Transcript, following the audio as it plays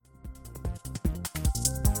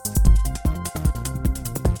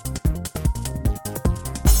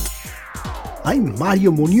I'm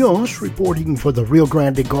Mario Munoz reporting for the Rio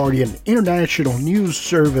Grande Guardian International News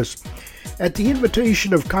Service. At the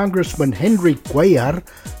invitation of Congressman Henry Cuellar,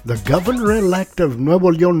 the governor-elect of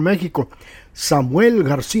Nuevo León, Mexico, Samuel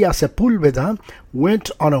García Sepúlveda,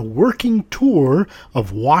 went on a working tour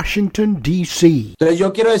of Washington, D.C. Entonces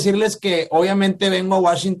yo quiero decirles que obviamente vengo a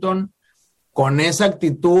Washington con esa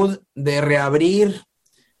actitud de reabrir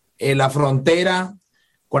la frontera,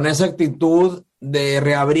 con esa actitud de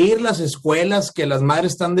reabrir las escuelas, que las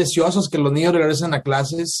madres están deseosas que los niños regresen a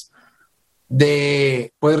clases,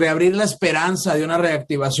 de pues reabrir la esperanza de una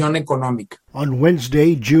reactivación económica. On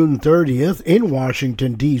Wednesday, June 30th, in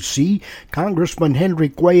Washington, D.C., Congressman Henry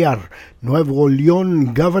Cuellar, Nuevo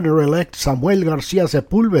León Governor-elect Samuel García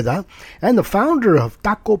Sepúlveda, and the founder of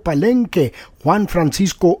Taco Palenque, Juan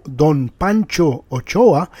Francisco Don Pancho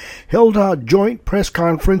Ochoa, held a joint press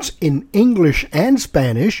conference in English and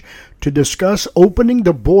Spanish to discuss opening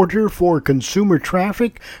the border for consumer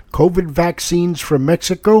traffic, COVID vaccines from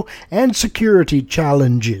Mexico, and security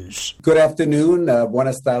challenges. Good afternoon,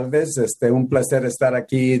 buenas tardes. Un placer estar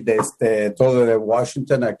aquí desde todo de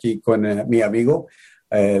Washington, aquí con mi amigo,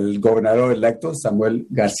 el gobernador electo Samuel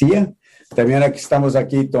García. También estamos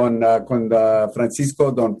aquí con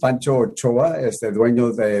Francisco Don Pancho Ochoa,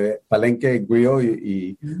 dueño de Palenque Grill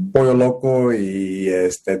y Pollo Loco y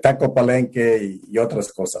Taco Palenque y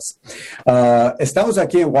otras cosas. Estamos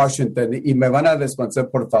aquí en Washington y me van a dispensar,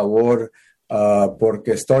 por favor,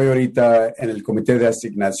 porque estoy ahorita en el comité de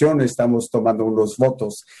asignación, estamos tomando unos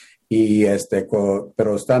votos.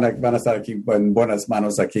 Pero van a estar aquí en buenas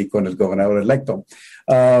manos aquí con el gobernador electo.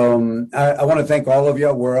 I want to thank all of you.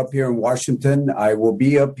 We're up here in Washington. I will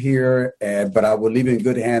be up here, but I will leave in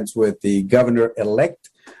good hands with the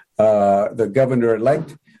governor-elect. And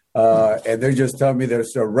they're just telling me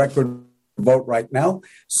there's a record vote right now.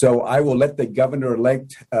 So I will let the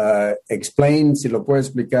governor-elect explain, si lo puede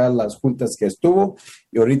explicar, las juntas que estuvo.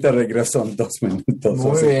 Y ahorita regreso en 2 minutos.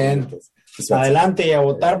 Muy bien. Minutos. Adelante y a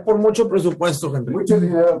votar por mucho presupuesto, gente. Mucho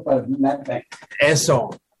dinero para nada. Eso.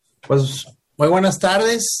 Pues muy buenas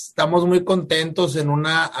tardes. Estamos muy contentos en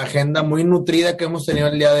una agenda muy nutrida que hemos tenido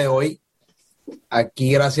el día de hoy.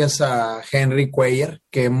 Aquí gracias a Henry Cuellar,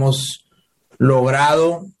 que hemos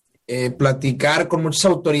logrado platicar con muchas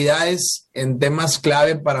autoridades en temas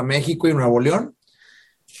clave para México y Nuevo León.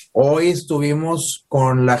 Hoy estuvimos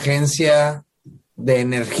con la Agencia de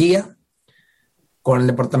Energía, con el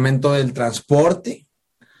Departamento del Transporte,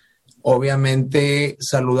 obviamente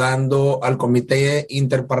saludando al Comité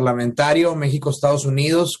Interparlamentario México-Estados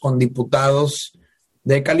Unidos, con diputados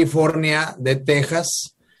de California, de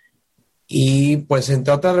Texas, y pues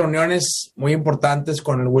entre otras reuniones muy importantes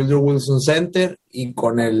con el Woodrow Wilson Center y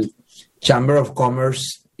con el Chamber of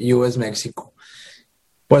Commerce US México.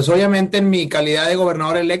 Pues obviamente en mi calidad de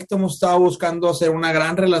gobernador electo hemos estado buscando hacer una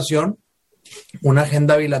gran relación, una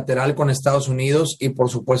agenda bilateral con Estados Unidos y por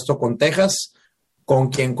supuesto con Texas, con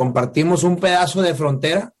quien compartimos un pedazo de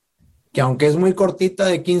frontera que aunque es muy cortita,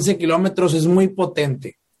 de 15 kilómetros, es muy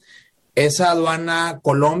potente. Esa aduana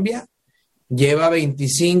Colombia lleva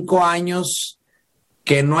 25 años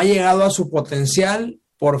que no ha llegado a su potencial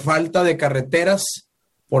por falta de carreteras,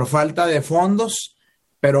 por falta de fondos,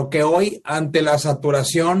 pero que hoy ante la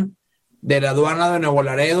saturación de la aduana de Nuevo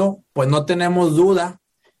Laredo, pues no tenemos duda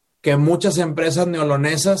que muchas empresas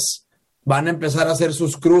neolonesas van a empezar a hacer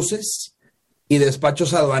sus cruces y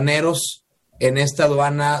despachos aduaneros en esta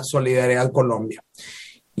aduana Solidaridad Colombia.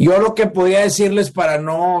 Yo lo que podría decirles, para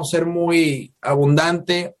no ser muy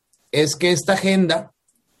abundante, es que esta agenda,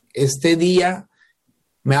 este día,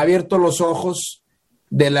 me ha abierto los ojos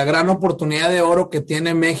de la gran oportunidad de oro que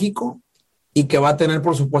tiene México y que va a tener,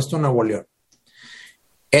 por supuesto, Nuevo León.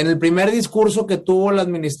 En el primer discurso que tuvo la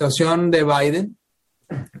administración de Biden,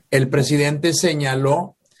 el presidente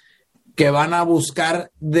señaló que van a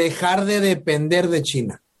buscar dejar de depender de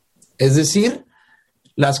China. Es decir,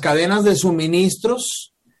 las cadenas de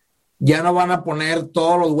suministros ya no van a poner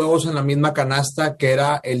todos los huevos en la misma canasta que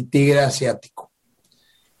era el tigre asiático.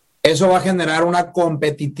 Eso va a generar una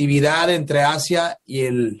competitividad entre Asia y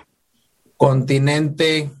el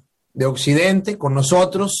continente de Occidente con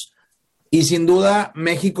nosotros, y sin duda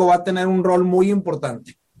México va a tener un rol muy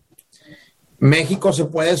importante. México se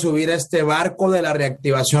puede subir a este barco de la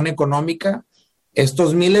reactivación económica,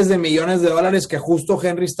 estos miles de millones de dólares que justo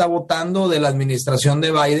Henry está votando de la administración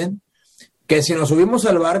de Biden, que si nos subimos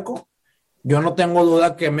al barco, yo no tengo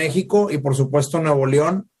duda que México y por supuesto Nuevo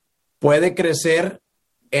León puede crecer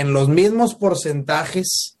en los mismos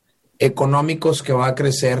porcentajes económicos que va a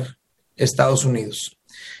crecer Estados Unidos.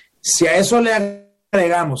 Si a eso le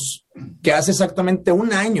agregamos que hace exactamente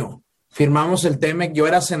un año firmamos el TEMEC. Yo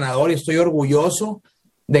era senador y estoy orgulloso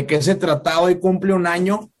de que ese tratado hoy cumple un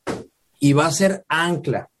año y va a ser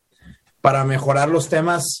ancla para mejorar los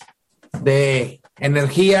temas de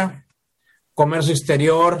energía, comercio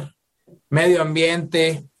exterior, medio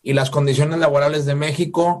ambiente y las condiciones laborales de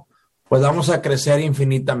México. Pues vamos a crecer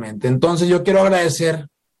infinitamente. Entonces yo quiero agradecer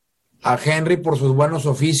a Henry por sus buenos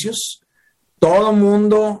oficios. Todo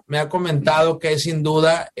mundo me ha comentado que es sin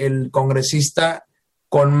duda el congresista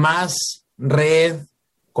con más red,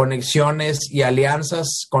 conexiones y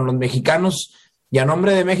alianzas con los mexicanos. Y a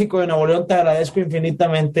nombre de México y de Nuevo León te agradezco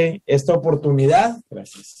infinitamente esta oportunidad.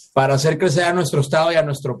 Gracias. Para hacer crecer a nuestro estado y a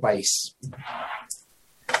nuestro país.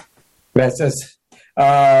 Gracias.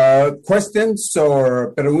 Questions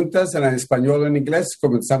or preguntas en español o en inglés.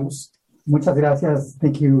 Comenzamos. Muchas gracias.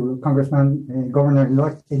 Thank you, Congressman,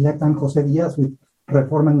 Governor-elect José Díaz with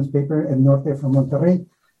Reforma Newspaper El Norte from Monterrey.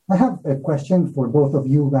 I have a question for both of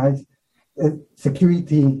you guys.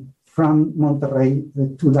 Security from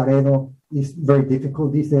Monterrey to Laredo is very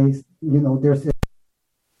difficult these days. You know, there's a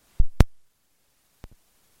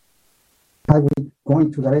highway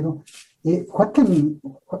going to Laredo. What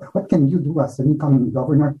can you do as an incoming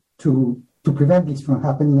governor to prevent this from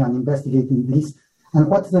happening and investigating this? And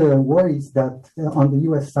what's the worries that on the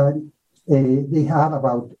U.S. side they have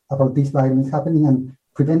about this violence happening and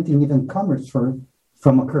preventing even commerce from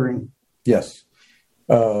occurring? Yes.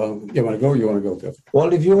 You want to go? You want to go, Governor?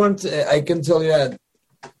 Well, if you want, I can tell you that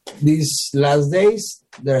these last days,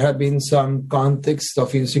 there have been some context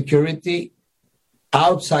of insecurity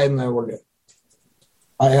outside Nuevo León.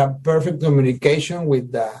 I have perfect communication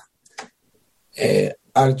with the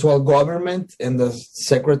actual government and the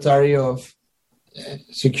Secretary of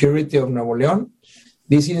Security of Nuevo León.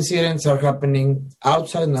 These incidents are happening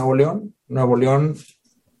outside Nuevo León. Nuevo León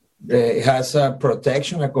has a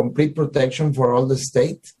protection, a complete protection for all the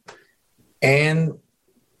state. And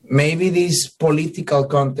maybe this political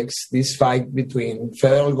context, this fight between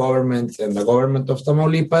federal government and the government of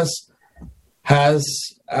Tamaulipas has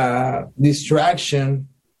a distraction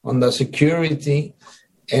on the security.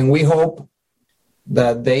 And we hope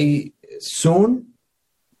that they soon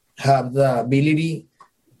have the ability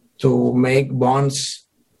to make bonds,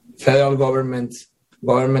 federal government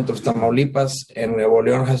of Tamaulipas, and Nuevo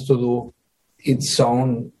León has to do its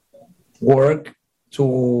own work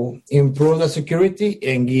to improve the security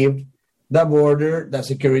and give the border the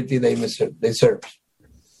security they deserve.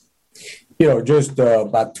 You know, just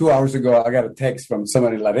about 2 hours ago, I got a text from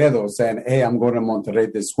somebody in Laredo saying, hey, I'm going to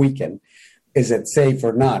Monterrey this weekend. Is it safe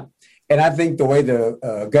or not? And I think the way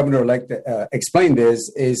the governor-elect explained this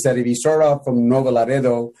is that if you start off from Nuevo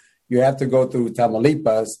Laredo, you have to go through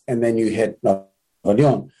Tamaulipas, and then you hit Nuevo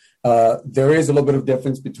León. There is a little bit of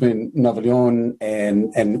difference between Nuevo León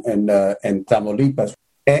and Tamaulipas.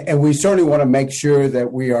 And we certainly want to make sure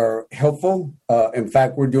that we are helpful. In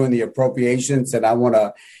fact, we're doing the appropriations, and I want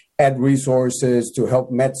to add resources to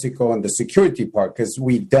help Mexico on the security part, because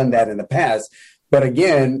we've done that in the past. But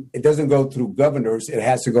again, it doesn't go through governors. It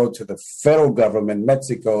has to go to the federal government,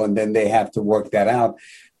 Mexico, and then they have to work that out.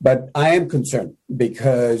 But I am concerned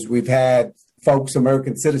because we've had folks,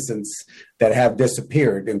 American citizens, that have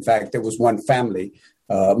disappeared. In fact, there was one family,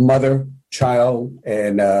 mother, child,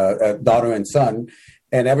 and daughter and son.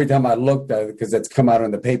 And every time I looked at it, because it's come out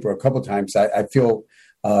in the paper a couple of times, I feel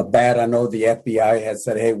bad. I know the FBI has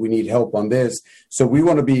said, hey, we need help on this. So we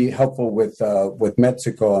want to be helpful with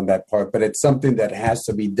Mexico on that part, but it's something that has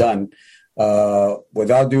to be done.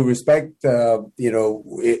 With all due respect,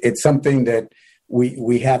 it's something that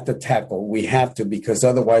we have to tackle. We have to, because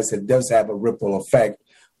otherwise it does have a ripple effect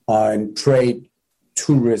on trade,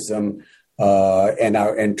 tourism, and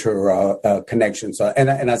our interconnections.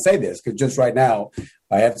 And I say this because just right now,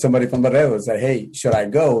 I have somebody from Laredo say, hey, should I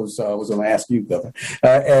go? So I was going to ask you, Governor.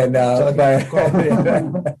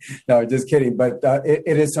 No, just kidding. But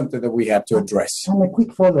it is something that we have to address. And a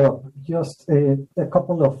quick follow-up. Just a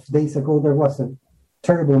couple of days ago, there was a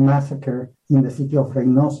terrible massacre in the city of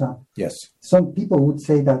Reynosa. Yes. Some people would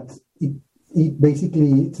say that it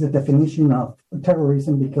basically it's the definition of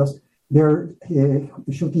terrorism because they're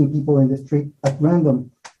shooting people in the street at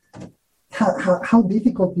random. How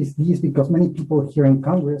difficult is this? Because many people here in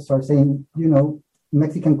Congress are saying,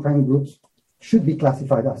 Mexican crime groups should be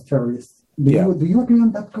classified as terrorists. Do you agree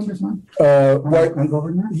on that, Congressman? And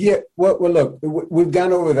Governor? Yeah. Well, look, we've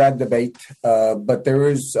gone over that debate, but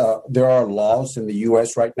there are laws in the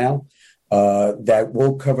U.S. right now that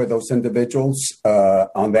will cover those individuals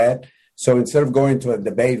on that. So instead of going to a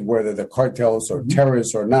debate whether the cartels are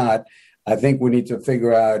terrorists or not, I think we need to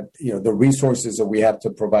figure out, the resources that we have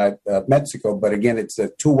to provide Mexico. But again, it's a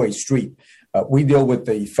two-way street. We deal with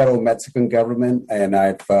the federal Mexican government, and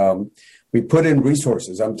we put in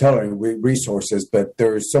resources. I'm telling you, resources, but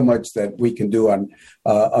there is so much that we can do on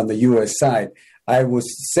the U.S. side. I would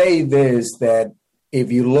say this, that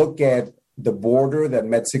if you look at the border that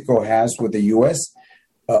Mexico has with the U.S.,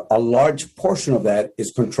 a large portion of that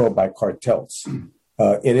is controlled by cartels.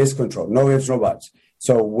 It is controlled. No ifs, no buts.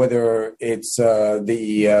 So whether it's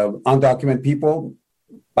the undocumented people,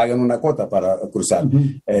 pagan una cuota para cruzar.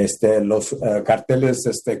 Los carteles,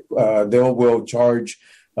 they will charge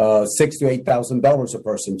 $6,000 to $8,000 a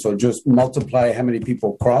person. So just multiply how many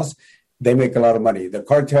people cross. They make a lot of money. The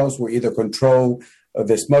cartels will either control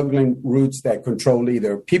the smuggling routes that control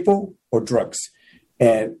either people or drugs.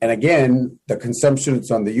 And again, the consumption is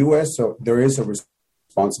on the U.S., so there is a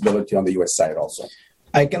responsibility on the U.S. side also.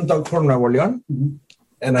 I can talk for Nuevo León,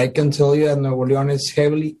 and I can tell you that Nuevo León is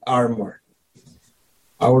heavily armored.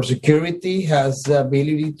 Our security has the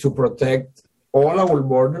ability to protect all our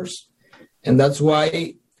borders, and that's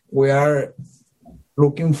why we are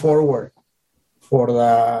looking forward for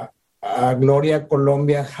the Gloria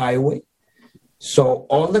Colombia highway. So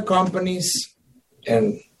all the companies,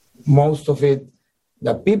 and most of it,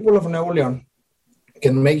 the people of Nuevo León,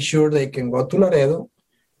 can make sure they can go to Laredo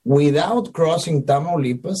without crossing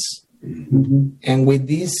Tamaulipas. And with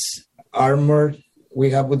this armor we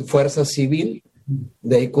have with Fuerza Civil,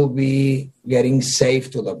 they could be getting safe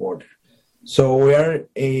to the border. So we are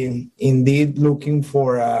indeed looking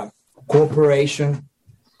for cooperation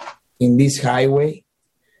in this highway,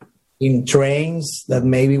 in trains that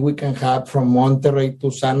maybe we can have from Monterrey to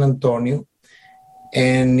San Antonio.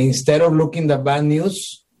 And instead of looking the bad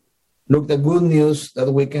news, look the good news, that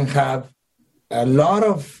we can have a lot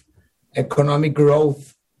of economic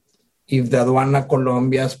growth if the Aduana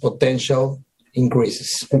Colombia's potential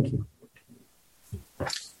increases. Thank you.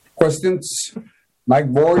 Questions? Mike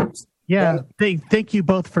Board? Yeah, thank you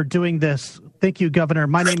both for doing this. Thank you, Governor.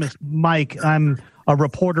 My name is Mike. I'm a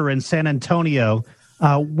reporter in San Antonio.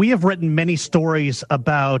 We have written many stories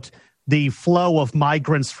about the flow of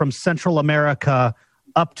migrants from Central America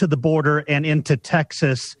up to the border and into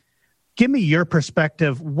Texas. Give me your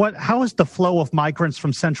perspective. How is the flow of migrants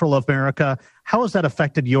from Central America, how has that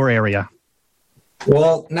affected your area?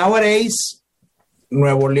 Well, nowadays,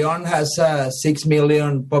 Nuevo León has a 6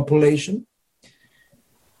 million population.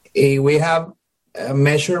 We have a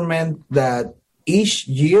measurement that each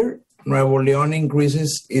year, Nuevo León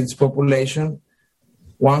increases its population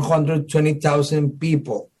 120,000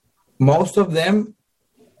 people. Most of them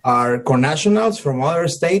are connationals from other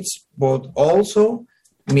states, but also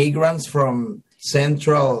migrants from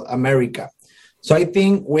Central America. So I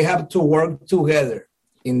think we have to work together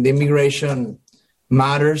in the immigration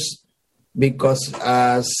matters, because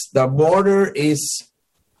as the border is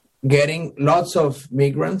getting lots of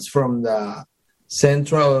migrants from the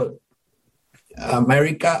Central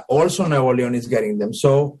America, also Nuevo León is getting them.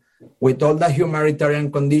 So with all the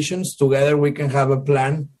humanitarian conditions, together we can have a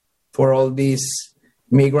plan for all these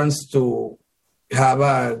migrants to have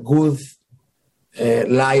a good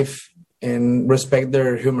life and respect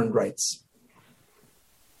their human rights.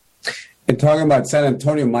 And talking about San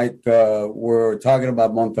Antonio, Mike, we're talking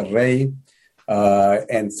about Monterrey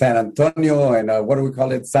and San Antonio, and what do we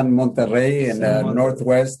call it? San Monterrey in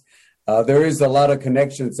Northwest. There is a lot of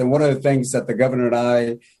connections. And one of the things that the governor and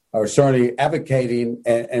I are certainly advocating,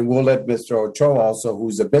 and we'll let Mr. Ochoa also,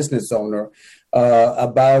 who's a business owner,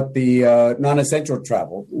 about the non-essential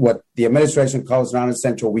travel. What the administration calls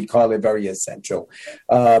non-essential, we call it very essential.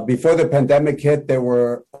 Before the pandemic hit, there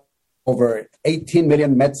were over 18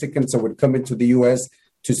 million Mexicans that would come into the U.S.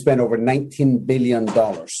 to spend over $19 billion.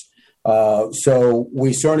 So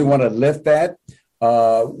we certainly want to lift that.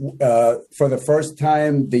 For the first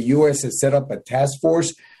time, the U.S. has set up a task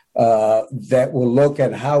force that will look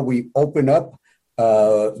at how we open up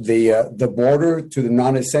the border to the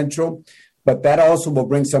non-essential. But that also will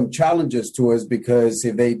bring some challenges to us, because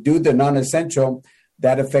if they do the non-essential,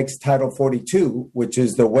 that affects Title 42, which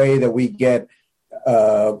is the way that we get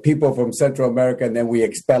people from Central America and then we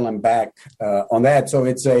expel them back on that. So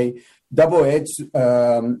it's a double-edged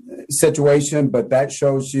situation, but that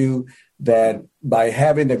shows you that by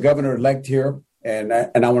having the governor-elect here, and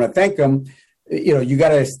I want to thank him, you got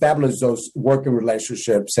to establish those working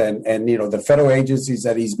relationships, and the federal agencies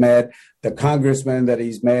that he's met, the congressmen that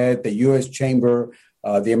he's met, the U.S. Chamber,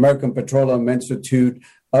 the American Petroleum Institute,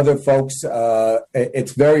 other folks.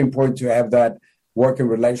 It's very important to have that working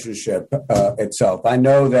relationship itself. I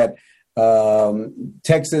know that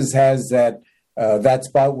Texas has that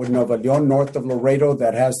spot with Nuevo León, north of Laredo,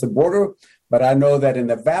 that has the border, But I know that in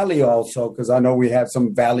the Valley also, because I know we have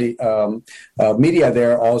some Valley media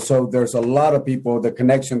there also, there's a lot of people, the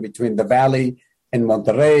connection between the Valley and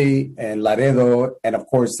Monterrey and Laredo, and of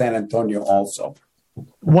course, San Antonio also.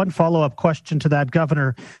 One follow-up question to that,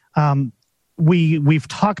 Governor. We've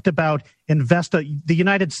talked about the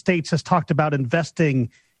United States has talked about investing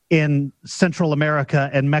in Central America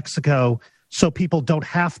and Mexico so people don't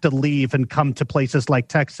have to leave and come to places like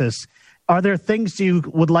Texas. Are there things you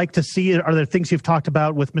would like to see? Are there things you've talked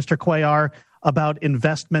about with Mr. Cuellar about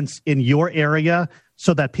investments in your area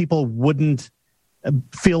so that people wouldn't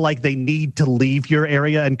feel like they need to leave your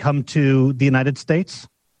area and come to the United States?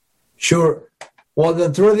 Sure. Well,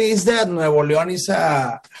 the truth is that Nuevo León is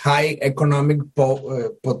a high economic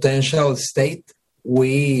potential state.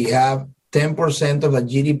 We have 10% of the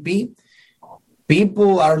GDP.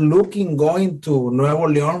 People are going to Nuevo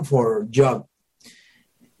León for job,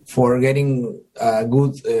 for getting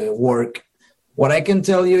good work. What I can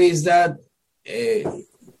tell you is that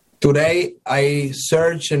today I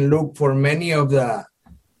search and look for many of the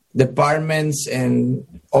departments and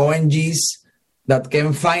ONGs that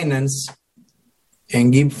can finance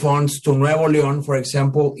and give funds to Nuevo León, for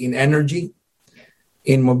example, in energy,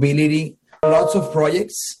 in mobility, lots of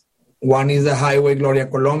projects. One is the highway Gloria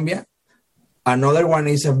Colombia. Another one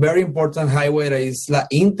is a very important highway that is La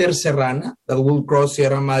Interserrana that will cross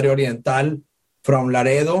Sierra Madre Oriental from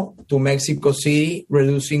Laredo to Mexico City,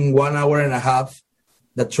 reducing 1 hour and a half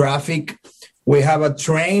the traffic. We have a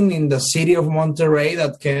train in the city of Monterrey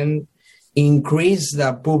that can increase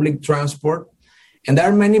the public transport. And there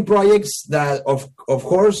are many projects that, of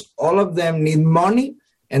course, all of them need money.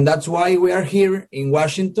 And that's why we are here in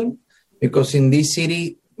Washington, because in this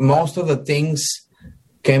city, most of the things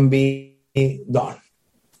can be done.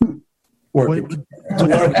 Working.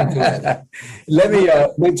 Let me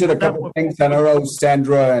mention a couple of things. I know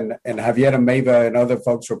Sandra and Javier and Meva and other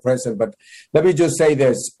folks were present, but let me just say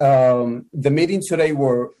this. The meetings today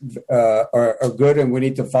are good, and we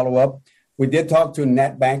need to follow up. We did talk to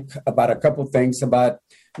NatBank about a couple of things.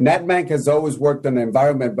 NatBank has always worked on the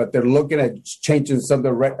environment, but they're looking at changing some of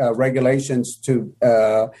the regulations to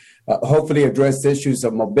hopefully address issues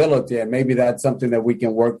of mobility. And maybe that's something that we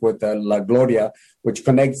can work with La Gloria, which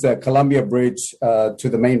connects the Columbia Bridge to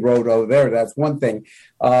the main road over there. That's one thing.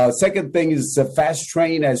 Second thing is the fast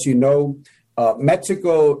train. As you know,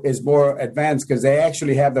 Mexico is more advanced because they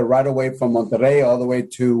actually have the right of way from Monterrey all the way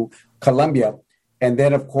to Columbia. And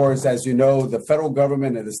then, of course, as you know, the federal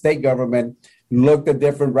government and the state government looked at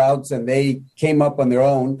different routes, and they came up on their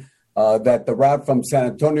own that the route from San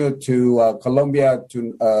Antonio to Colombia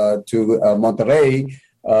to Monterrey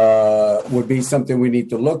would be something we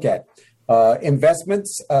need to look at.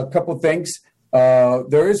 Investments, a couple things.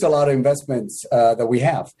 There is a lot of investments that we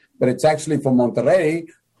have, but it's actually from Monterrey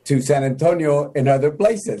to San Antonio and other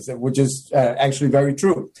places, which is actually very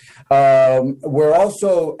true. We're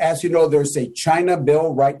also, as you know, there's a China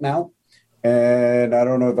bill right now. And I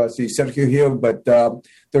don't know if I see Sergio here, but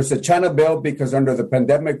there's a China bill because under the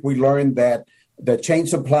pandemic, we learned that the chain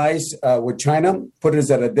supplies with China put us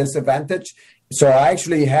at a disadvantage. So I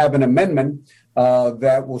actually have an amendment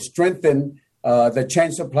that will strengthen the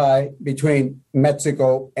chain supply between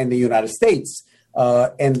Mexico and the United States.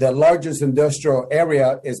 And the largest industrial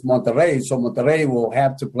area is Monterrey. So Monterrey will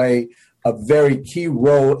have to play a very key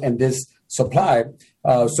role in this supply.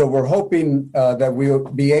 So we're hoping that we'll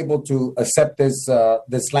be able to accept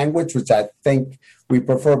this language, which I think we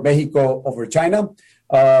prefer Mexico over China.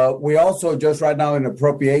 We also just right now in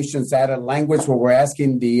appropriations added language where we're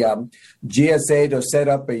asking the GSA to set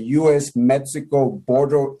up a U.S.-Mexico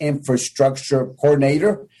border infrastructure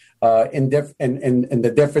coordinator in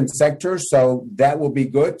the different sectors. So that will be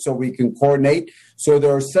good so we can coordinate. So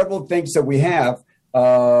there are several things that we have.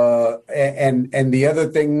 And the other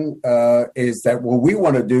thing is that what we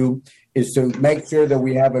want to do is to make sure that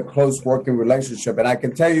we have a close working relationship. And I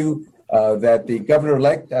can tell you that the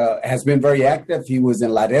governor-elect has been very active. He was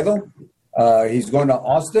in Laredo. He's going to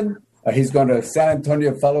Austin. He's going to San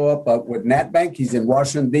Antonio, follow up with NatBank. He's in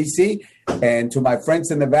Washington, D.C. And to my friends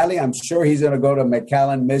in the Valley, I'm sure he's going to go to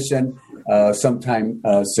McAllen Mission sometime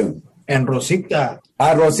soon. And Rosita.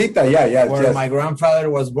 Rosita, yeah. Where my grandfather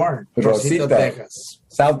was born. Rosita, Texas.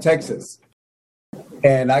 South Texas.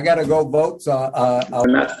 And I got to go vote.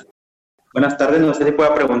 Buenas tardes, no sé si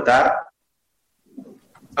puedo preguntar.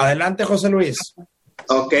 Adelante, José Luis.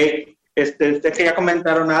 Ok. Usted quería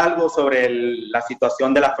comentaron algo sobre la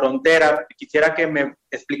situación de la frontera. Quisiera que me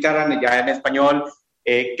explicaran ya en español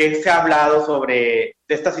qué se ha hablado sobre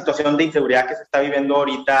esta situación de inseguridad que se está viviendo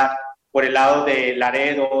ahorita por el lado de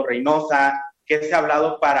Laredo, Reynosa. ¿Qué se ha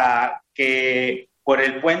hablado para que por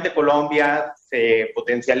el puente Colombia se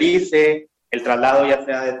potencialice el traslado, ya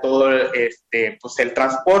sea de todo pues el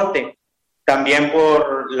transporte, también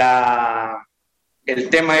por el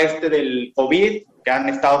tema del COVID, que han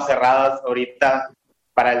estado cerradas ahorita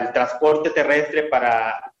para el transporte terrestre,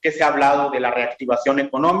 para que se ha hablado de la reactivación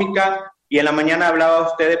económica, y en la mañana hablaba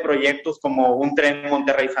usted de proyectos como un tren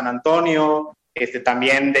Monterrey-San Antonio,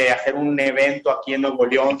 también de hacer un evento aquí en Nuevo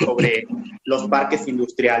León sobre los parques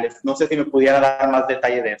industriales. No sé si me pudiera dar más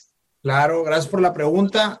detalle de eso. Claro, gracias por la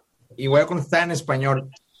pregunta y voy a contestar en español.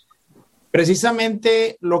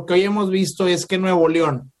 Precisamente lo que hoy hemos visto es que Nuevo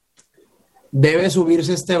León debe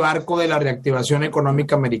subirse a este barco de la reactivación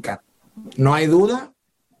económica americana. No hay duda,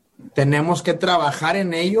 tenemos que trabajar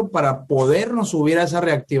en ello para podernos subir a esa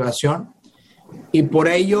reactivación, y por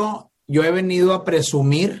ello yo he venido a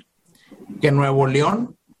presumir que Nuevo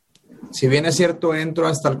León, si bien es cierto, entro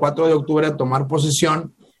hasta el 4 de octubre a tomar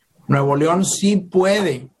posesión, Nuevo León sí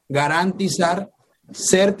puede garantizar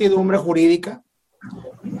certidumbre jurídica,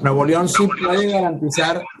 Nuevo León sí puede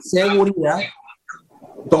garantizar seguridad.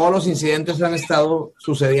 Todos los incidentes han estado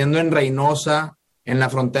sucediendo en Reynosa, en la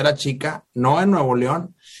frontera chica, no en Nuevo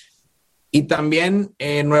León. Y también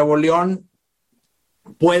Nuevo León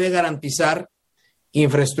puede garantizar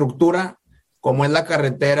infraestructura como es la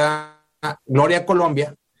carretera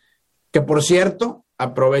Gloria-Colombia, que por cierto,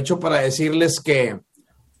 aprovecho para decirles que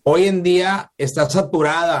hoy en día está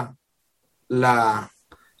saturada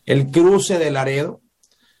el cruce de Laredo.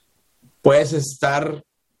 Puedes estar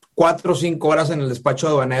 4 o 5 horas en el despacho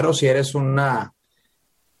aduanero si eres una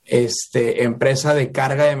empresa de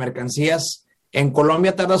carga de mercancías. En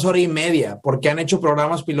Colombia tardas 1.5 horas porque han hecho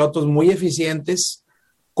programas pilotos muy eficientes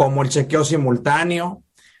como el chequeo simultáneo,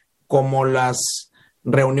 como las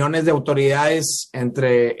reuniones de autoridades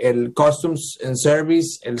entre el Customs and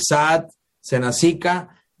Service, el SAT,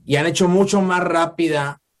 Senacica, y han hecho mucho más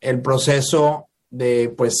rápida el proceso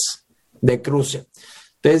de cruce.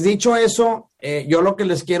 Entonces, dicho eso, yo lo que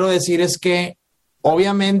les quiero decir es que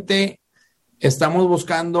obviamente estamos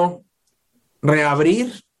buscando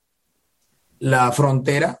reabrir la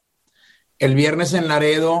frontera. El viernes en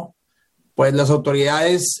Laredo, pues las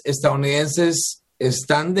autoridades estadounidenses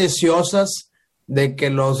están deseosas de que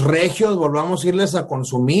los regios volvamos a irles a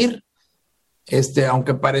consumir.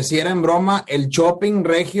 Aunque pareciera en broma, el shopping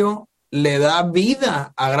regio le da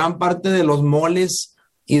vida a gran parte de los moles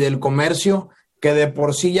y del comercio, que de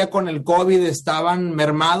por sí ya con el COVID estaban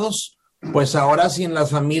mermados, pues ahora sin las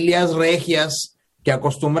familias regias que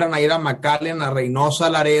acostumbran a ir a McAllen, a Reynosa, a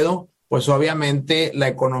Laredo, pues obviamente la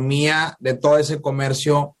economía de todo ese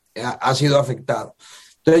comercio ha sido afectado.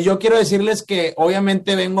 Entonces yo quiero decirles que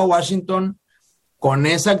obviamente vengo a Washington con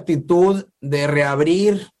esa actitud de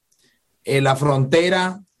reabrir la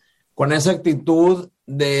frontera, con esa actitud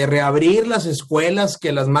de reabrir las escuelas,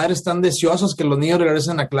 que las madres están deseosas que los niños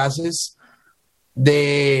regresen a clases,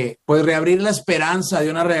 de pues reabrir la esperanza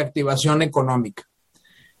de una reactivación económica.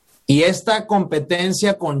 Y esta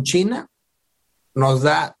competencia con China nos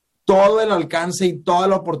da todo el alcance y toda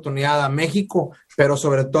la oportunidad a México, pero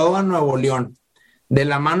sobre todo a Nuevo León, de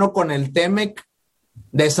la mano con el TEMEC,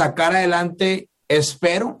 de sacar adelante,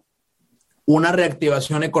 espero, una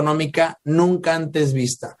reactivación económica nunca antes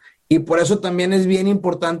vista. Y por eso también es bien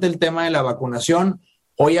importante el tema de la vacunación.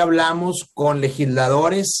 Hoy hablamos con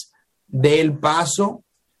legisladores de El Paso,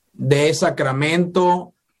 de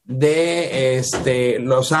Sacramento, de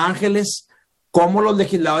Los Ángeles, cómo los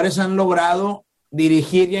legisladores han logrado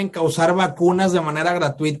dirigir y encauzar vacunas de manera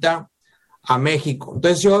gratuita a México.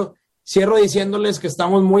 Entonces yo cierro diciéndoles que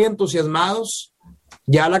estamos muy entusiasmados.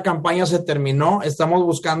 Ya la campaña se terminó, estamos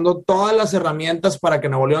buscando todas las herramientas para que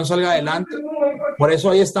Nuevo León salga adelante. Por eso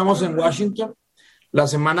hoy estamos en Washington. La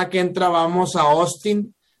semana que entra vamos a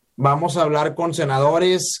Austin, vamos a hablar con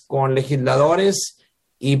senadores, con legisladores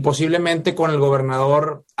y posiblemente con el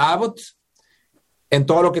gobernador Abbott en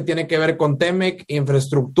todo lo que tiene que ver con TEMEC,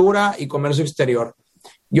 infraestructura y comercio exterior.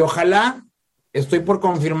 Y ojalá, estoy por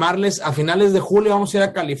confirmarles, a finales de julio vamos a ir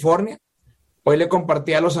a California. Hoy le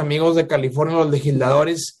compartí a los amigos de California, los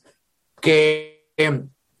legisladores, que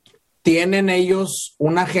tienen ellos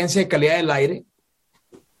una agencia de calidad del aire,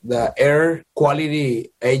 the Air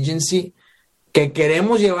Quality Agency, que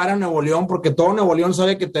queremos llevar a Nuevo León, porque todo Nuevo León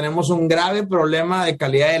sabe que tenemos un grave problema de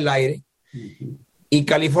calidad del aire. Y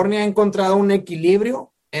California ha encontrado un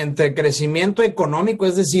equilibrio entre crecimiento económico,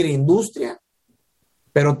 es decir, industria,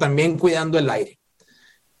 pero también cuidando el aire.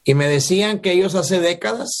 Y me decían que ellos hace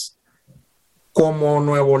décadas, como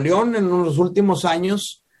Nuevo León en los últimos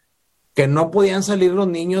años, que no podían salir los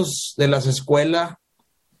niños de las escuelas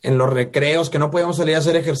en los recreos, que no podíamos salir a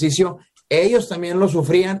hacer ejercicio, ellos también lo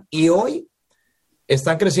sufrían y hoy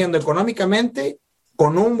están creciendo económicamente,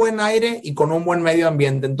 con un buen aire y con un buen medio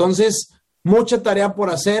ambiente. Entonces, mucha tarea por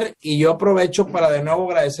hacer y yo aprovecho para de nuevo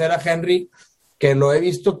agradecer a Henry, que lo he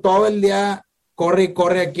visto todo el día, corre y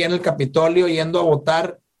corre aquí en el Capitolio yendo a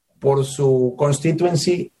votar por su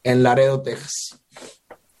constituency en Laredo, Texas.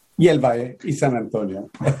 Y el Valle y San Antonio.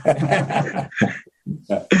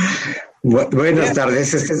 Buenas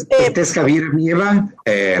tardes, este es Javier Nieva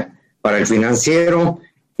para El Financiero,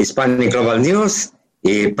 Hispanic Global News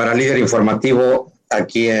y para Líder Informativo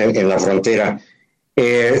aquí en la frontera.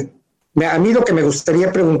 A mí lo que me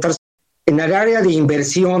gustaría preguntar en el área de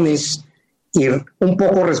inversiones y un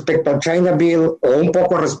poco respecto a China Bill o un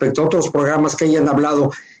poco respecto a otros programas que hayan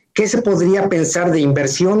hablado, ¿qué se podría pensar de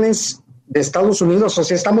inversiones de Estados Unidos? O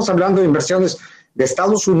sea, estamos hablando de inversiones de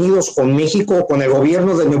Estados Unidos con México, con el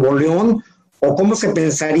gobierno de Nuevo León, o cómo se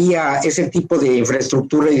pensaría ese tipo de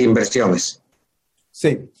infraestructura y de inversiones.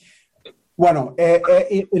 Sí. Bueno,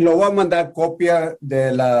 y lo voy a mandar copia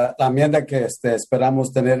de la enmienda que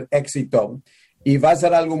esperamos tener éxito. Y va a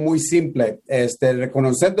ser algo muy simple,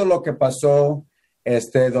 reconociendo lo que pasó,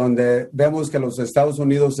 donde vemos que los Estados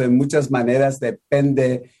Unidos en muchas maneras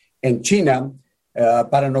depende en China.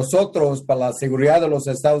 Para nosotros, para la seguridad de los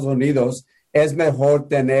Estados Unidos, es mejor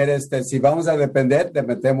tener, si vamos a depender,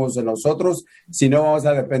 dependemos de nosotros, si no vamos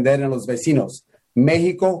a depender en los vecinos,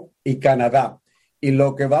 México y Canadá. Y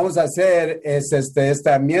lo que vamos a hacer es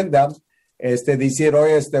esta enmienda, decir,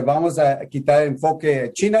 hoy vamos a quitar el enfoque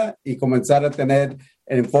a China y comenzar a tener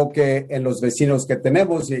el enfoque en los vecinos que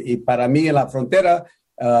tenemos. Y para mí en la frontera,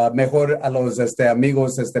 mejor a los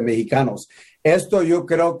amigos mexicanos. Esto yo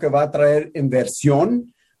creo que va a traer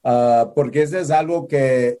inversión, porque eso es algo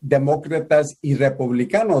que demócratas y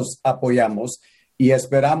republicanos apoyamos y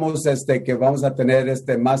esperamos que vamos a tener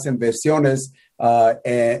más inversiones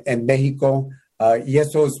en México. Y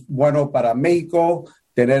eso es bueno para México,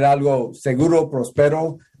 tener algo seguro,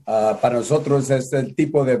 próspero. Para nosotros es el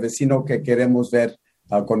tipo de vecino que queremos ver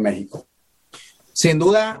con México. Sin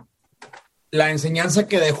duda, la enseñanza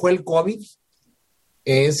que dejó el COVID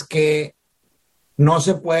es que no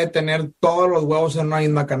se puede tener todos los huevos en una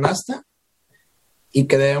misma canasta y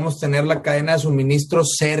que debemos tener la cadena de suministro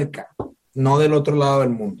cerca, no del otro lado del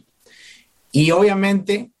mundo. Y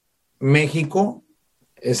obviamente, México,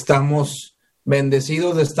 estamos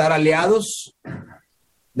bendecidos de estar aliados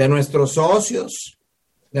de nuestros socios,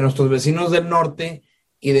 de nuestros vecinos del norte,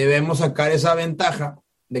 y debemos sacar esa ventaja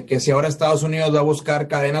de que si ahora Estados Unidos va a buscar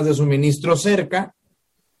cadenas de suministro cerca,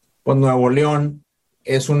 pues Nuevo León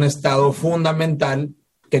es un estado fundamental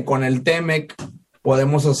que con el TEMEC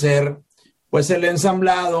podemos hacer pues el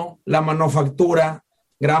ensamblado, la manufactura.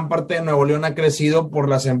 Gran parte de Nuevo León ha crecido por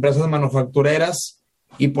las empresas manufactureras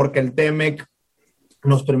y porque el TEMEC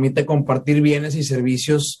nos permite compartir bienes y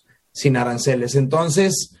servicios sin aranceles.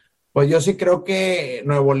 Entonces, pues yo sí creo que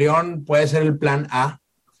Nuevo León puede ser el plan A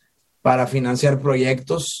para financiar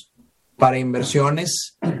proyectos, para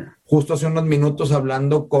inversiones. Justo hace unos minutos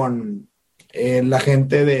hablando con la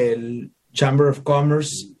gente del Chamber of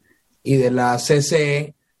Commerce y de la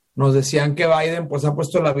CCE, nos decían que Biden pues ha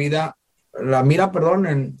puesto la mira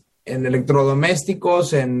en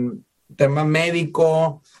electrodomésticos, en tema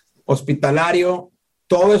médico, hospitalario.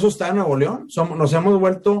 Todo eso está en Nuevo León. Nos hemos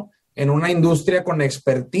vuelto en una industria con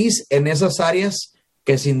expertise en esas áreas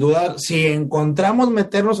que sin duda, si encontramos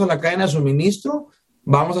meternos a la cadena de suministro,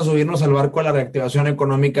 vamos a subirnos al barco de la reactivación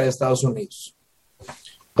económica de Estados Unidos.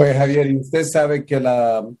 Pues Javier, y usted sabe que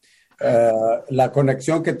la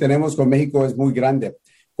conexión que tenemos con México es muy grande.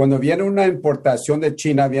 Cuando viene una importación de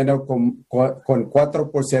China, viene con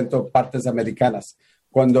 4% partes americanas.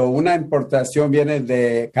 Cuando una importación viene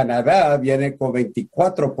de Canadá, viene con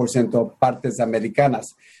 24% partes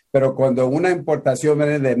americanas. Pero cuando una importación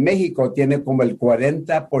viene de México, tiene como el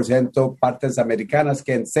 40% partes americanas,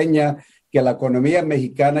 que enseña que la economía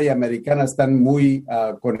mexicana y americana están muy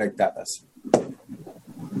conectadas.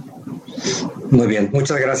 Muy bien,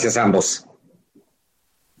 muchas gracias a ambos.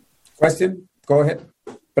 Question, go ahead.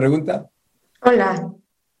 Pregunta. Hola,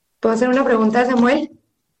 ¿puedo hacer una pregunta, Samuel?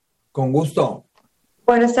 Con gusto.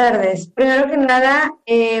 Buenas tardes. Primero que nada,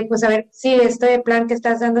 pues a ver si este plan que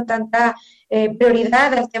estás dando tanta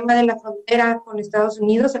prioridad al tema de la frontera con Estados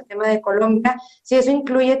Unidos, al tema de Colombia, si eso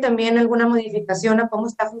incluye también alguna modificación a cómo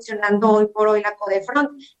está funcionando hoy por hoy la Codefront,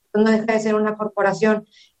 pues no deja de ser una corporación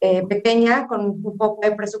pequeña con un poco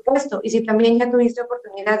de presupuesto. Y si también ya tuviste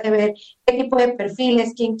oportunidad de ver qué tipo de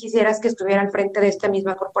perfiles, quién quisieras que estuviera al frente de esta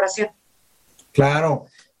misma corporación. Claro.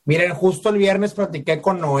 Miren, justo el viernes platiqué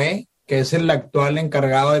con Noé, que es el actual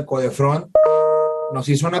encargado de Codefront. Nos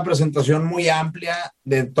hizo una presentación muy amplia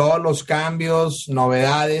de todos los cambios,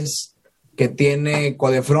 novedades que tiene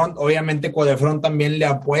Codefront. Obviamente Codefront también le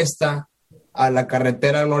apuesta a la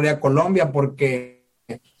carretera Gloria Colombia, porque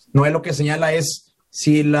no es lo que señala, es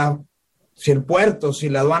si el puerto, si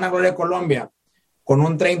la aduana Gloria Colombia, con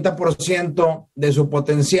un 30% de su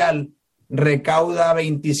potencial, recauda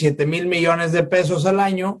 27 mil millones de pesos al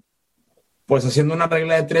año, pues haciendo una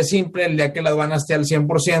regla de tres simple, el día que la aduana esté al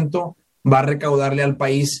 100%, va a recaudarle al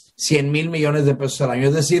país 100 mil millones de pesos al año.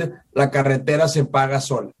 Es decir, la carretera se paga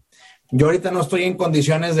sola. Yo ahorita no estoy en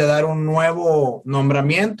condiciones de dar un nuevo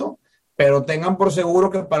nombramiento, pero tengan por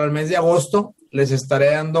seguro que para el mes de agosto les estaré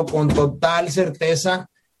dando con total certeza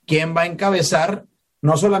quién va a encabezar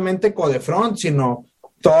no solamente Codefront, sino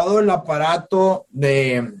todo el aparato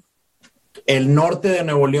de el norte de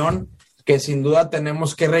Nuevo León, que sin duda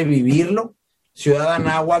tenemos que revivirlo. Ciudad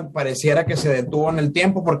Anáhuac pareciera que se detuvo en el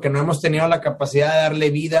tiempo porque no hemos tenido la capacidad de darle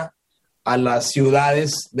vida a las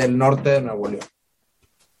ciudades del norte de Nuevo León.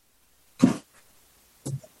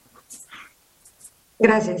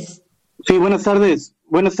 Gracias. Sí, buenas tardes.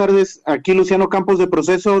 Buenas tardes. Aquí Luciano Campos de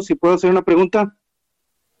Proceso. Si puedo hacer una pregunta.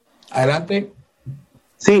 Adelante.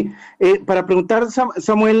 Sí, para preguntar,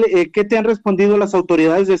 Samuel, ¿qué te han respondido las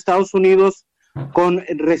autoridades de Estados Unidos con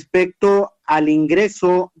respecto al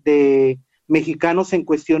ingreso de mexicanos en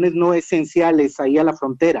cuestiones no esenciales ahí a la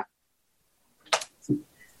frontera?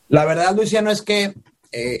 La verdad, Luciano, es que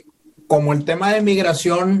como el tema de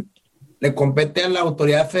migración le compete a la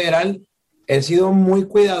autoridad federal, he sido muy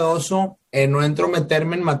cuidadoso en no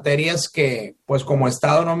entrometerme en materias que, pues como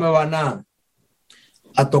Estado no me van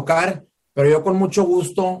a tocar, pero yo con mucho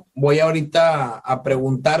gusto voy ahorita a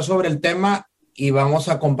preguntar sobre el tema y vamos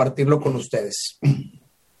a compartirlo con ustedes.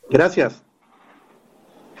 Gracias.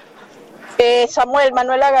 Samuel,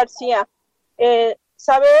 Manuela García,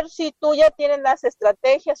 saber si tú ya tienes las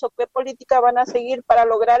estrategias o qué política van a seguir para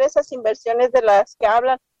lograr esas inversiones de las que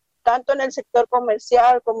hablan, tanto en el sector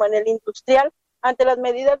comercial como en el industrial, ante las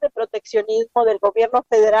medidas de proteccionismo del gobierno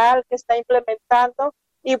federal que está implementando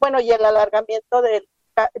y bueno, y el alargamiento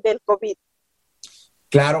del COVID.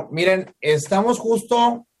 Claro, miren, estamos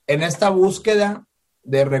justo en esta búsqueda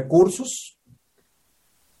de recursos.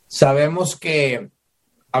 Sabemos que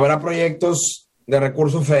habrá proyectos de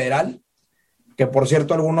recurso federal, que por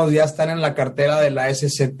cierto algunos ya están en la cartera de la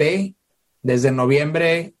SCT desde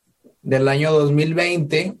noviembre del año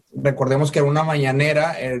 2020. Recordemos que en una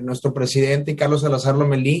mañanera nuestro presidente y Carlos Salazar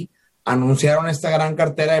Lomelí anunciaron esta gran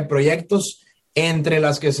cartera de proyectos, entre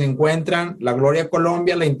las que se encuentran la Gloria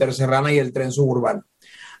Colombia, la Interserrana y el tren suburbano.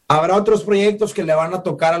 Habrá otros proyectos que le van a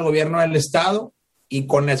tocar al gobierno del estado y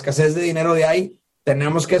con la escasez de dinero de ahí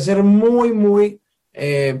tenemos que ser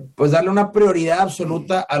pues darle una prioridad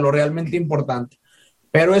absoluta a lo realmente importante.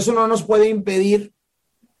 Pero eso no nos puede impedir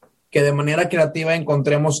que de manera creativa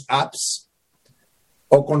encontremos apps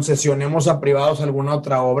o concesionemos a privados alguna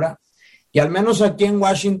otra obra. Y al menos aquí en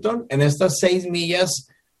Washington, en estas 6 millas,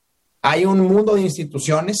 hay un mundo de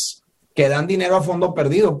instituciones que dan dinero a fondo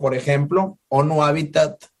perdido. Por ejemplo, ONU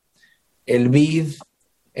Habitat, el BID,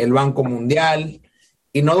 el Banco Mundial,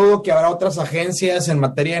 y no dudo que habrá otras agencias en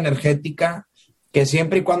materia energética que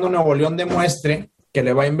siempre y cuando Nuevo León demuestre que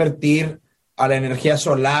le va a invertir a la energía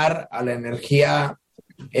solar, a la energía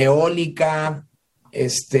eólica,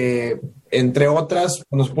 entre otras,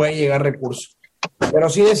 nos puede llegar recursos. Pero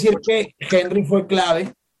sí decir que Henry fue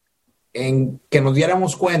clave en que nos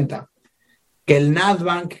diéramos cuenta que el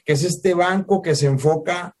NASBank, que es este banco que se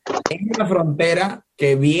enfoca en la frontera,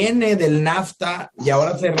 que viene del NAFTA y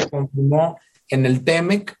ahora se reconfirmó en el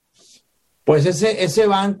TEMEC, pues ese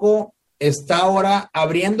banco está ahora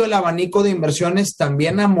abriendo el abanico de inversiones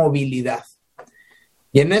también a movilidad.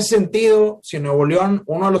 Y en ese sentido, si Nuevo León,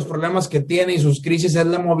 uno de los problemas que tiene y sus crisis es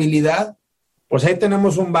la movilidad, pues ahí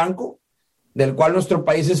tenemos un banco del cual nuestro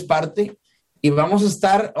país es parte y vamos a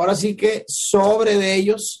estar ahora sí que sobre de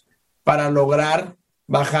ellos para lograr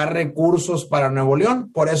bajar recursos para Nuevo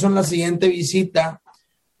León. Por eso en la siguiente visita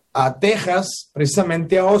a Texas,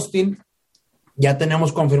 precisamente a Austin, ya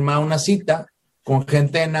tenemos confirmada una cita con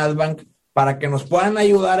gente de NASBank para que nos puedan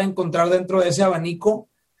ayudar a encontrar dentro de ese abanico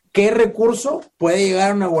qué recurso puede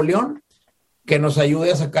llegar a Nuevo León que nos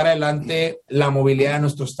ayude a sacar adelante la movilidad de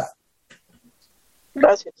nuestro estado.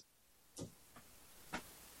 Gracias.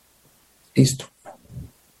 Listo.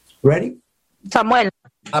 ¿Ready? Samuel.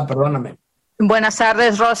 Perdóname. Buenas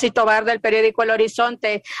tardes, Rosy Tobar del periódico El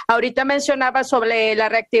Horizonte. Ahorita mencionaba sobre la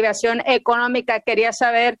reactivación económica. Quería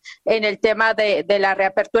saber en el tema de la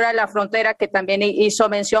reapertura de la frontera, que también hizo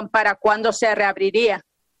mención, ¿para cuándo se reabriría?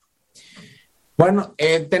 Bueno,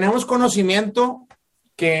 tenemos conocimiento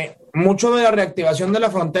que mucho de la reactivación de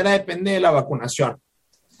la frontera depende de la vacunación.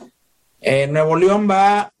 Nuevo León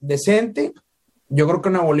va decente. Yo creo que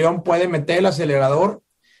Nuevo León puede meter el acelerador,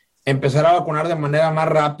 empezar a vacunar de manera más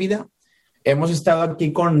rápida. Hemos estado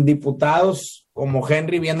aquí con diputados como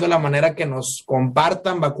Henry viendo la manera que nos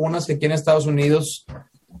compartan vacunas que aquí en Estados Unidos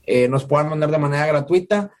nos puedan mandar de manera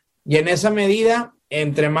gratuita. Y en esa medida,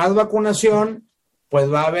 entre más vacunación,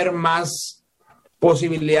 pues va a haber más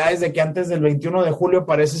posibilidades de que antes del 21 de julio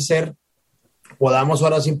parece ser, podamos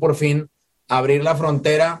ahora sí por fin abrir la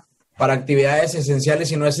frontera para actividades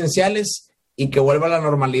esenciales y no esenciales y que vuelva a la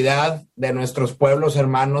normalidad de nuestros pueblos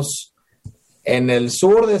hermanos en el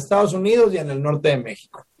sur de Estados Unidos y en el norte de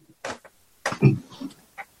México.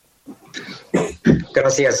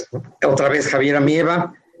 Gracias. Otra vez, Javier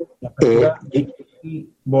Amieva.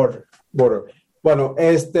 Bueno,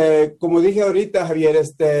 como dije ahorita, Javier,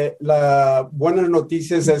 la buena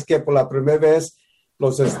noticia es que por la primera vez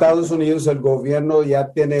los Estados Unidos, el gobierno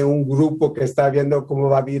ya tiene un grupo que está viendo cómo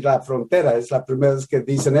va a abrir la frontera. Es la primera vez que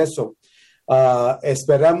dicen eso.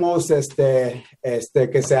 Esperamos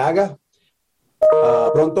que se haga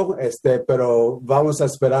pronto, pero vamos a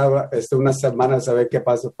esperar unas semanas a ver qué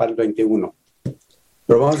pasa para el 21.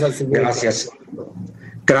 Pero vamos a seguir. Gracias.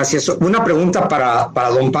 Gracias. Una pregunta para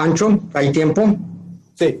don Pancho. ¿Hay tiempo?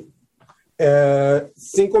 Sí.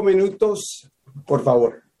 5 minutos, por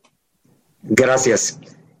favor. Gracias.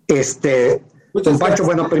 Don Pancho,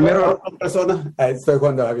 bueno, primero... Estoy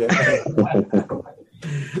jugando, Javier.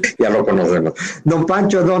 Ya lo conocemos. Don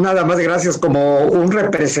Pancho, no, nada más gracias como un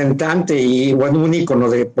representante y, bueno, un ícono,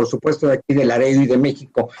 por supuesto, de aquí de Laredo y de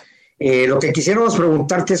México. Lo que quisiéramos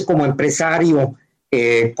preguntarte es, como empresario,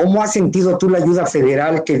 ¿cómo has sentido tú la ayuda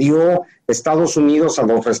federal que dio Estados Unidos a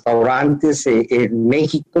los restaurantes en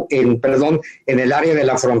México, en el área de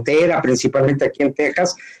la frontera, principalmente aquí en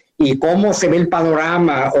Texas? ¿Y cómo se ve el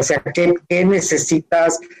panorama? O sea, ¿qué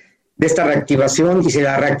necesitas de esta reactivación? Y si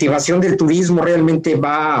la reactivación del turismo realmente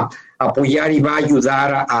va a apoyar y va a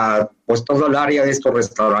ayudar a pues todo el área de estos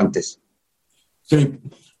restaurantes. Sí,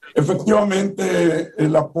 efectivamente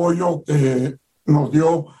el apoyo que nos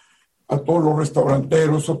dio a todos los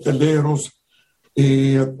restauranteros, hoteleros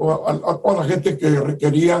y a toda la gente que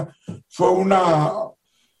requería fue una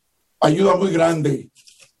ayuda muy grande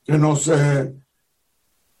que nos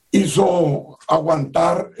hizo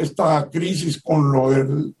aguantar esta crisis con lo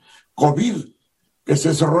del COVID, que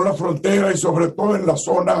se cerró la frontera y sobre todo en la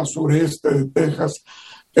zona sureste de Texas,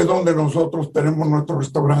 que es donde nosotros tenemos nuestros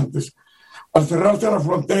restaurantes. Al cerrarse la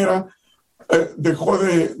frontera, dejó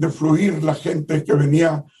de fluir la gente que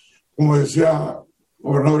venía, como decía el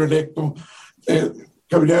gobernador electo,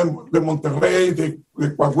 que venía de Monterrey, de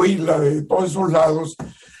Coahuila, de todos esos lados,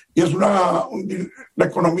 y la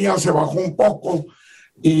economía se bajó un poco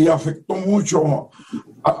y afectó mucho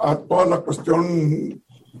a toda la cuestión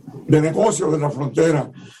de negocio de la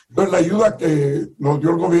frontera. Entonces la ayuda que nos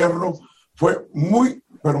dio el gobierno fue muy,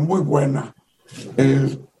 pero muy buena.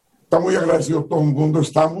 Está muy agradecido todo el mundo,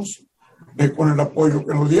 estamos con el apoyo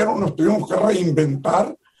que nos dieron. Nos tuvimos que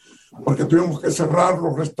reinventar porque tuvimos que cerrar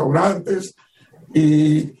los restaurantes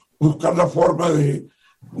y buscar la forma de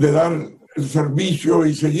dar el servicio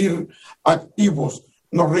y seguir activos.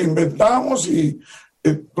 Nos reinventamos y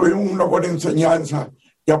tuvimos una buena enseñanza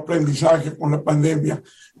y aprendizaje con la pandemia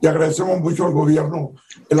y agradecemos mucho al gobierno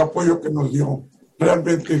el apoyo que nos dio.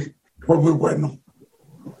 Realmente fue muy bueno.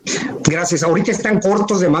 Gracias. ¿Ahorita están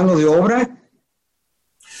cortos de mano de obra?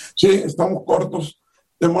 Sí, estamos cortos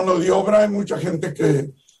de mano de obra. Hay mucha gente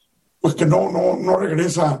que no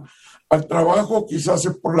regresa al trabajo, quizás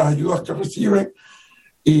es por las ayudas que recibe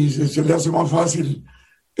y se le hace más fácil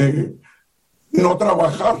no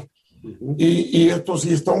trabajar. Y esto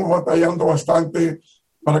sí, estamos batallando bastante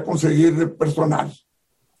para conseguir personal.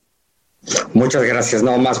 Muchas gracias.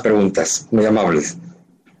 No más preguntas. Muy amables.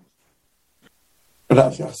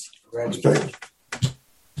 Gracias.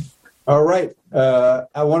 All right.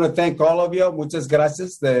 I want to thank all of you. Muchas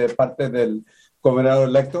gracias de parte del gobernador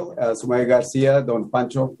electo, Samuel García, don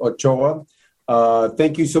Pancho Ochoa.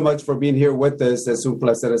 Thank you so much for being here with us. Es un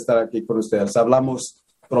placer estar aquí con ustedes. Hablamos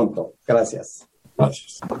pronto. Gracias.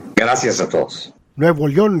 Gracias. Gracias a todos. Nuevo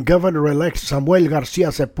León Governor-elect Samuel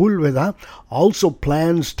García Sepúlveda also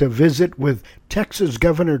plans to visit with Texas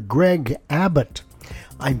Governor Greg Abbott.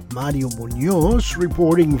 I'm Mario Munoz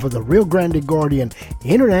reporting for the Rio Grande Guardian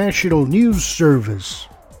International News Service.